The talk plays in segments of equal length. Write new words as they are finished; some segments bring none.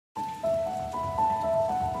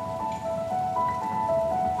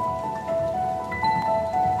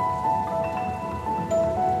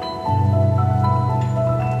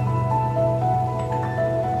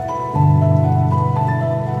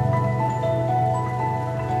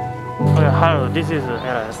Hello, this is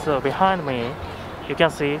Ella. So behind me, you can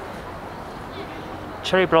see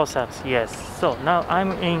cherry blossoms. Yes. So now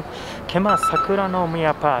I'm in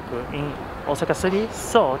Kema-Sakuranomiya Park in Osaka City.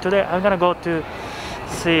 So today I'm gonna go to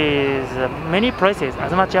see the many places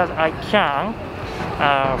as much as I can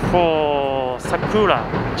for sakura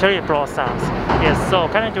cherry blossoms. Yes. So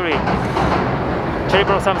currently, cherry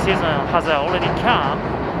blossom season has already come.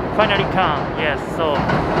 Finally come. Yes. So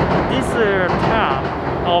this term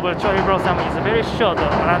of cherry blossom is very short,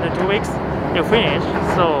 around 2 weeks to finish.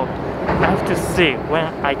 So I have to see when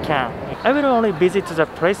I can. I will only visit the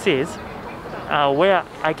places where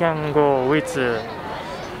I can go with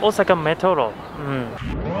Osaka Metro.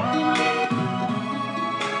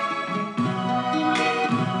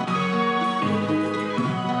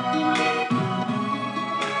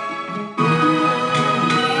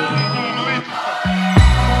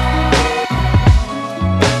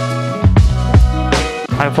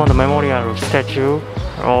 I found the memorial statue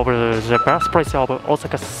of the birthplace of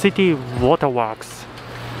Osaka City Waterworks.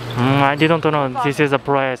 I didn't know this is a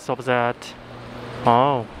place of that.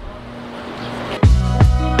 Oh.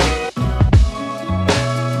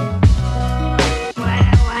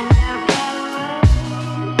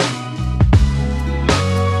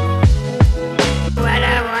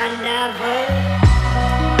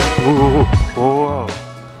 Ooh, whoa,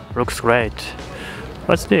 looks great.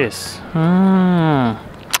 What's this?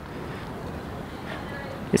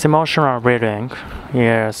 It's emotional building.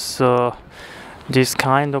 Yes, this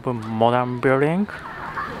kind of modern building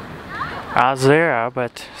are there,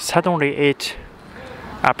 but suddenly it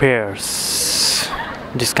appears.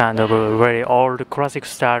 This kind of very old classic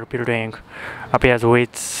style building appears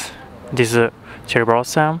with this cherry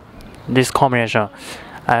blossom. This combination,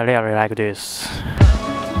 I really like this.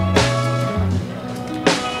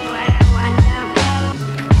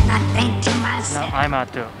 Now I'm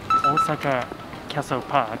at Osaka Castle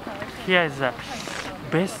Park. Here is the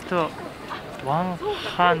best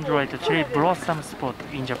 100 cherry blossom spot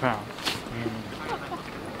in Japan.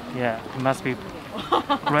 Yeah, it must be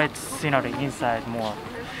great scenery inside more.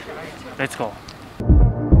 Let's go.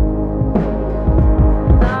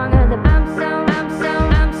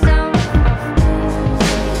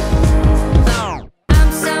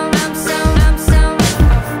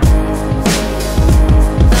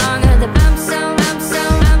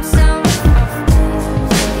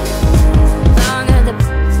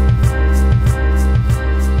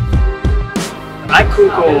 I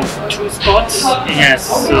could go 2 spots.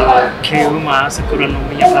 Yes,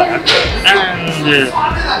 Kema-Sakuranomiya Park and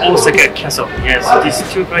Osaka Castle. Yes, these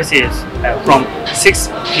 2 places from 6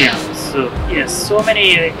 p.m. So yes, so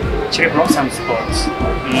many cherry blossom spots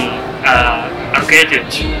are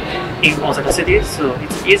located in Osaka City. So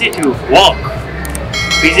it's easy to walk,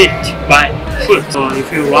 visit by foot. So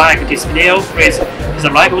if you like this video, please hit the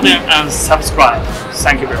like button and subscribe.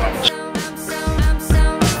 Thank you very much.